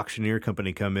auctioneer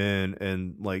company come in,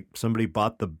 and like somebody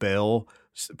bought the bell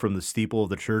from the steeple of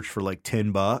the church for like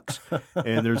 $10.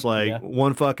 And there's like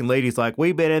one fucking lady's like,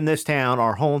 we've been in this town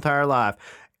our whole entire life,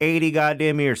 80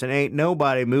 goddamn years, and ain't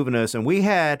nobody moving us, and we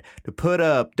had to put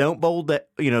up don't bulldoze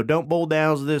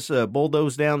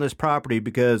down this property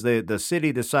because the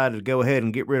city decided to go ahead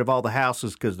and get rid of all the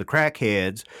houses because the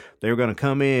crackheads, they were going to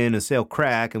come in and sell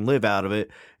crack and live out of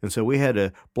it, and so we had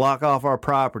to block off our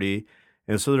property.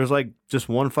 And so there's like just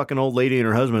one fucking old lady and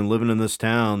her husband living in this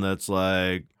town that's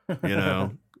like,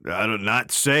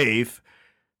 not safe.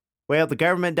 Well, the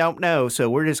government don't know, so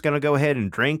we're just going to go ahead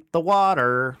and drink the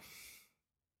water.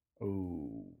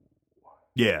 Oh,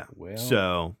 yeah. Well,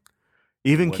 so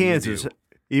even Kansas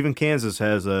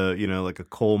has a like a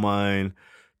coal mine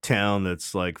town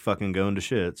that's like fucking going to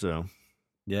shit. So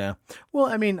yeah. Well,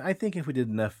 I mean, I think if we did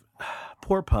enough,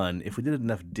 poor pun, if we did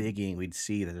enough digging, we'd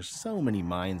see that there's so many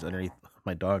mines underneath.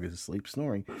 My dog is asleep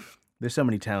snoring. There's so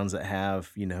many towns that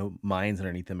have mines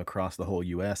underneath them across the whole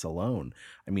U.S. alone.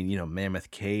 I mean,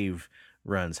 Mammoth Cave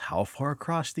runs how far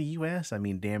across the U.S.? I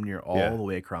mean, damn near all the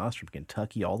way across from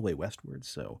Kentucky all the way westward.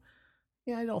 So,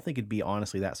 yeah, I don't think it'd be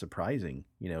honestly that surprising,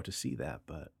 to see that.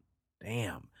 But,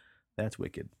 damn, that's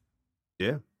wicked.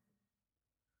 Yeah.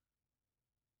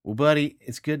 Well, buddy,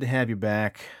 it's good to have you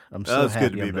back. I'm so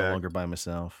happy I'm no longer by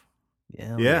myself.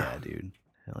 Yeah, dude.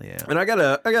 Hell yeah. And I got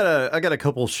a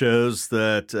couple shows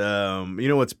that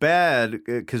what's bad,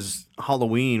 because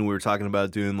Halloween we were talking about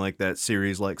doing like that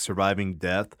series like Surviving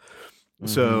Death.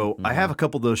 So I have a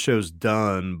couple of those shows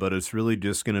done, but it's really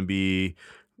just going to be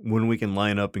when we can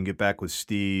line up and get back with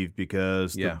Steve,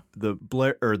 because Yeah. the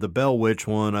Bell Witch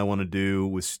one I want to do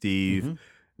with Steve.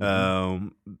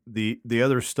 The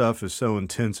other stuff is so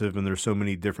intensive, and there's so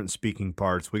many different speaking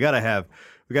parts. We gotta have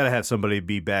somebody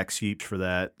be back seats for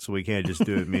that, so we can't just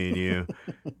do it me and you.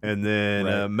 And then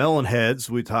Right. Melon Heads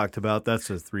we talked about. That's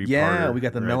a 3-parter. Yeah, we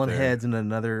got the right melon there. heads and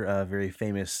another very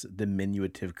famous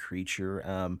diminutive creature.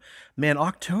 Man,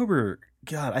 October,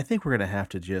 God, I think we're going to have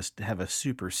to just have a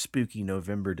super spooky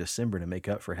November, December to make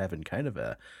up for having kind of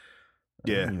a,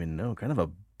 I Yeah. don't even know, kind of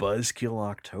a buzzkill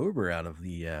October out of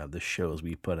the shows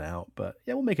we put out. But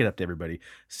yeah, we'll make it up to everybody.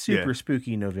 Super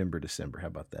spooky November, December. How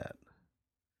about that?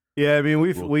 Yeah, I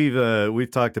mean Cool.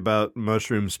 we've talked about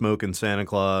mushroom smoking Santa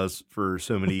Claus for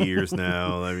so many years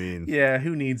now. I mean, Yeah,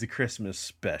 who needs a Christmas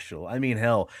special? I mean,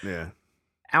 hell, yeah.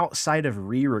 outside of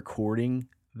re-recording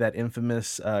that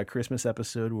infamous Christmas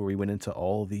episode where we went into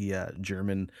all the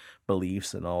German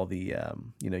beliefs and all the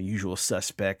usual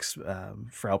suspects,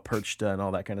 Frau Perchta and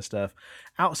all that kind of stuff,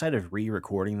 outside of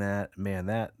re-recording that, man,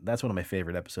 that's one of my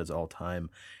favorite episodes of all time.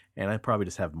 And I'd probably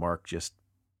just have Mark just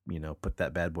put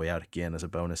that bad boy out again as a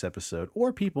bonus episode,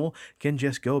 or people can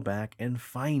just go back and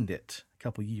find it a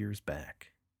couple years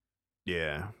back.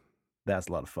 Yeah. That's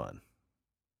a lot of fun.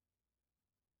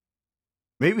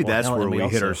 Maybe Well, that's hell, where and we we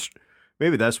hit our also-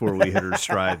 maybe that's where we hit our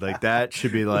stride. Like that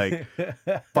should be like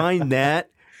find that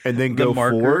and then The go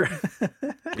marker.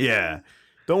 forward. Yeah.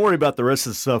 Don't worry about the rest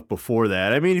of the stuff before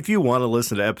that. I mean, if you want to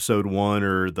listen to episode 1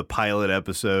 or the pilot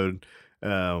episode,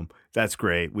 that's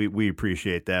great. We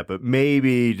appreciate that. But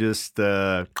maybe just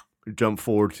jump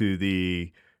forward to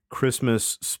the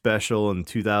Christmas special in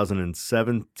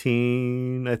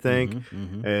 2017, I think,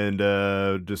 Mhm.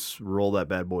 and just roll that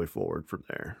bad boy forward from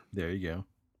there. There you go.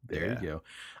 There Yeah. you go.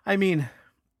 I mean,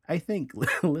 I think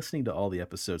listening to all the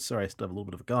episodes, sorry, I still have a little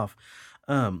bit of a cough.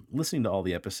 Listening to all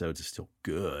the episodes is still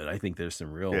good. I think there's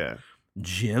some real Yeah.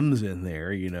 gems in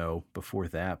there, before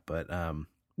that. But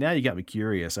now you got me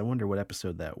curious. I wonder what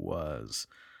episode that was.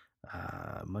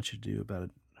 Much Ado About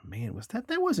It. Man,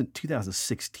 that wasn't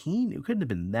 2016? It couldn't have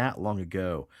been that long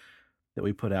ago that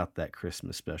we put out that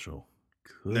Christmas special.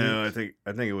 Could No, it? I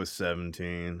think it was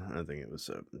 17. I think it was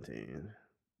 17.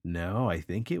 No, I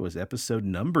think it was episode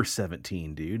number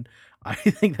 17, dude. I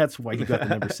think that's why you got the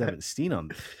number 17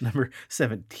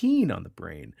 on the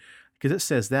brain. Because it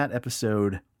says that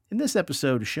episode, in this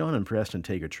episode, Sean and Preston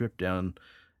take a trip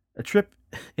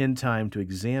in time to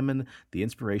examine the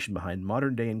inspiration behind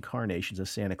modern day incarnations of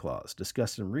Santa Claus,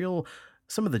 discuss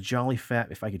some of the Jolly Fat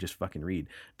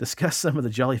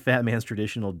Man's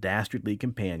traditional dastardly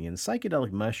companions,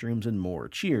 psychedelic mushrooms, and more.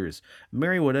 Cheers.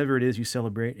 Merry whatever it is you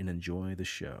celebrate, and enjoy the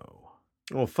show.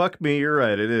 Well, fuck me, you're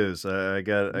right. It is. I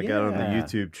got on the Yeah.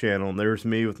 YouTube channel, and there's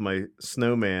me with my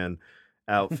snowman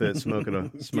outfit, smoking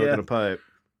a Yeah. pipe.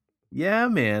 Yeah,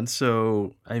 man.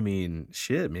 So, I mean,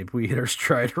 shit, maybe we hit our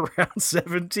stride around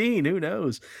 17. Who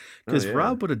knows? Because yeah.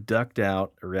 Rob would have ducked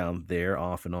out around there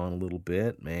off and on a little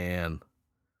bit, man.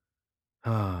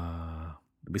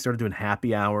 We started doing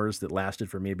happy hours that lasted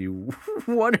for maybe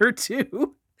 1 or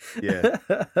 2. Yeah.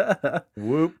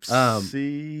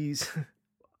 Whoopsies.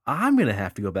 I'm going to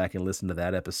have to go back and listen to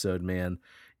that episode, man.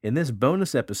 In this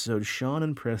bonus episode, Sean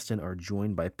and Preston are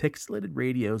joined by Pixelated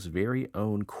Radio's very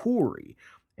own Corey,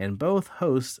 and both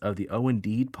hosts of the Oh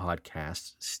Indeed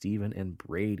podcast, Stephen and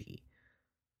Brady.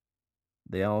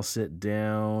 They all sit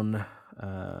down,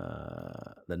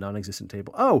 the non-existent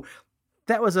table. Oh,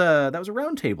 that was a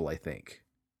round table, I think.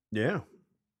 Yeah.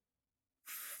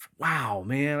 Wow,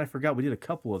 man, I forgot we did a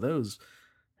couple of those.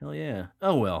 Hell yeah.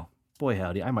 Oh, well, boy,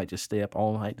 howdy. I might just stay up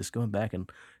all night just going back and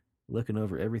looking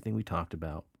over everything we talked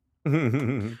about.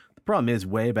 The problem is,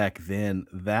 way back then,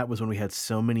 that was when we had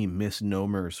so many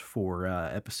misnomers for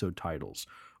episode titles.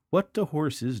 What do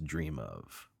horses dream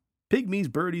of?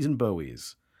 Pygmies, birdies, and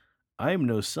bowies. I am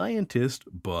no scientist,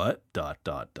 but ...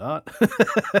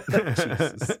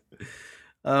 Jesus.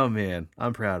 Oh, man,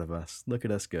 I'm proud of us. Look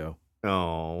at us go.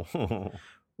 Oh.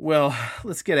 Well,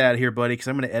 let's get out of here, buddy, because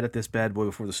I'm going to edit this bad boy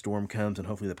before the storm comes, and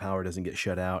hopefully the power doesn't get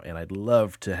shut out, and I'd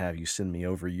love to have you send me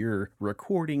over your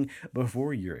recording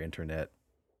before your internet.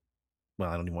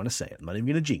 Well, I don't even want to say it. I'm not even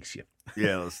going to jinx you.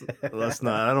 Yeah, let's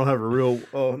not. I don't have a real...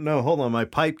 Oh, no, hold on. My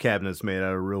pipe cabinet's made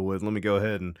out of real wood. Let me go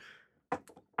ahead and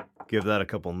give that a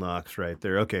couple knocks right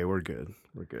there. Okay, we're good.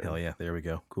 We're good. Hell yeah, there we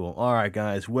go. Cool. All right,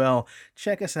 guys. Well,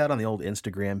 check us out on the old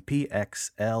Instagram,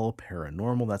 PXL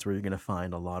Paranormal. That's where you're going to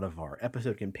find a lot of our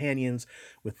episode companions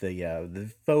with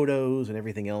the photos and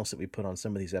everything else that we put on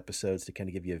some of these episodes to kind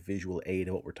of give you a visual aid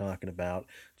of what we're talking about.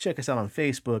 Check us out on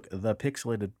Facebook, The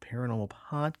Pixelated Paranormal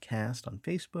Podcast on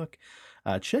Facebook.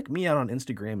 Check me out on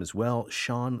Instagram as well,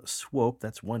 Sean Swope.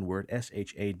 That's one word,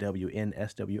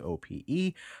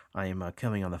 SHAWNSWOPE. I am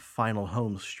coming on the final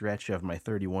home stretch of my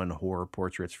 31 horror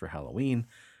portraits for Halloween.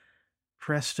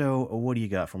 Presto, what do you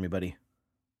got for me, buddy?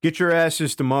 Get your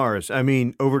asses to Mars. I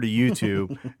mean, over to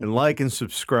YouTube and like and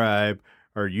subscribe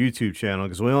our YouTube channel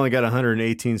because we only got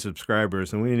 118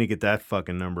 subscribers and we need to get that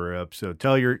fucking number up. So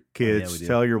tell your kids,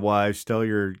 tell your wives, tell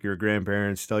your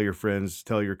grandparents, tell your friends,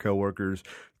 tell your coworkers,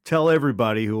 tell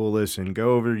everybody who will listen.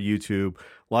 Go over to YouTube,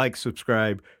 like,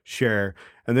 subscribe, share.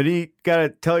 And then you got to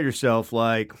tell yourself,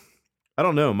 like, I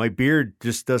don't know, my beard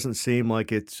just doesn't seem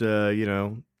like it's,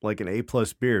 like an A+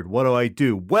 beard. What do I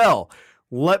do? Well,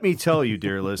 let me tell you,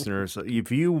 dear listeners,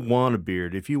 if you want a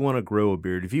beard, if you want to grow a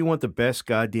beard, if you want the best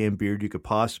goddamn beard you could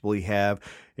possibly have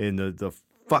in the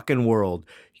fucking world,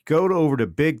 go over to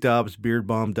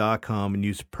BigDobsBeardBomb.com and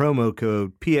use promo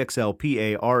code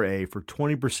PXLPARA for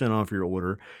 20% off your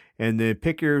order. And then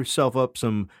pick yourself up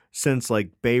some scents like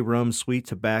bay rum, sweet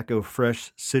tobacco,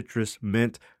 fresh citrus,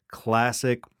 mint,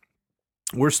 classic.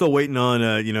 We're still waiting on,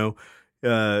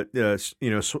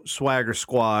 Swagger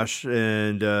Squash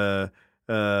and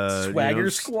Swagger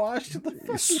Squash?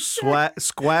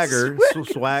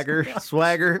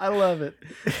 Swagger. I love it.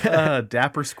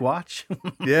 Dapper Squatch?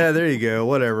 Yeah, there you go.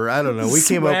 Whatever. I don't know. We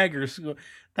came up.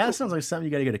 That sounds like something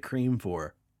you got to get a cream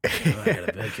for. I got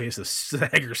a bad case of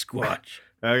Swagger Squatch.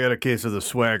 I got a case of the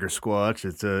Swagger Squatch.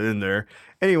 It's in there.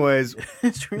 Anyways,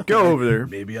 go over there.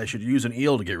 Maybe I should use an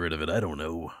eel to get rid of it. I don't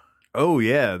know. Oh,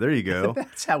 yeah. There you go.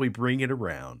 That's how we bring it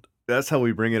around.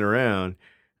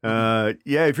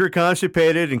 Yeah, if you're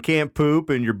constipated and can't poop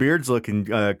and your beard's looking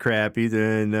crappy,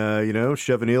 then,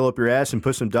 shove an eel up your ass and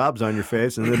put some Dobbs on your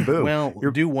face and then boom. Well,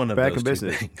 you're do one of back those in two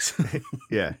business. things.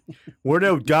 Yeah. We're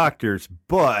no doctors,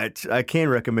 but I can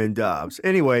recommend Dobbs.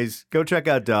 Anyways, go check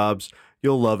out Dobbs.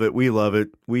 You'll love it. We love it.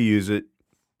 We use it.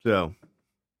 So.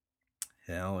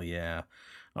 Hell yeah.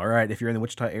 All right. If you're in the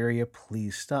Wichita area,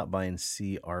 please stop by and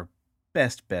see our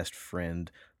best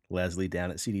friend, Leslie,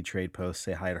 down at CD Trade Post.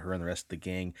 Say hi to her and the rest of the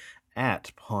gang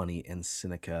at Pawnee and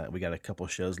Seneca. We got a couple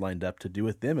shows lined up to do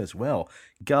with them as well.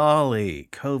 Golly,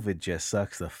 COVID just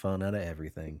sucks the fun out of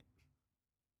everything.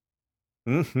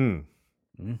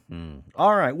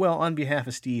 All right. Well, on behalf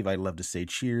of Steve, I'd love to say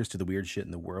cheers to the weird shit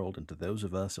in the world and to those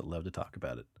of us that love to talk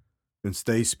about it. And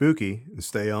stay spooky and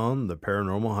stay on the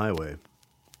paranormal highway.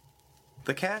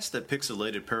 The cast at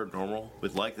Pixelated Paranormal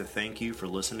would like to thank you for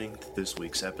listening to this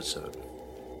week's episode.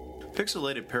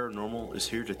 Pixelated Paranormal is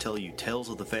here to tell you tales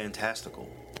of the fantastical,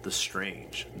 the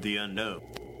strange, the unknown.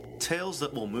 Tales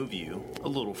that will move you a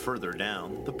little further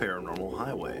down the paranormal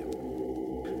highway.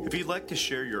 If you'd like to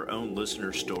share your own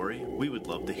listener story, we would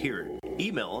love to hear it.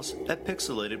 Email us at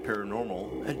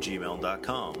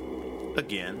pixelatedparanormal@gmail.com.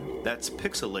 Again, that's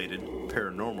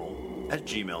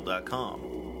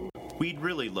pixelatedparanormal@gmail.com. We'd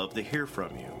really love to hear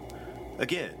from you.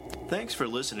 Again, thanks for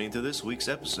listening to this week's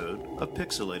episode of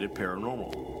Pixelated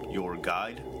Paranormal, your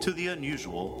guide to the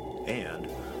unusual and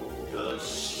the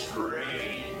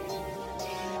strange.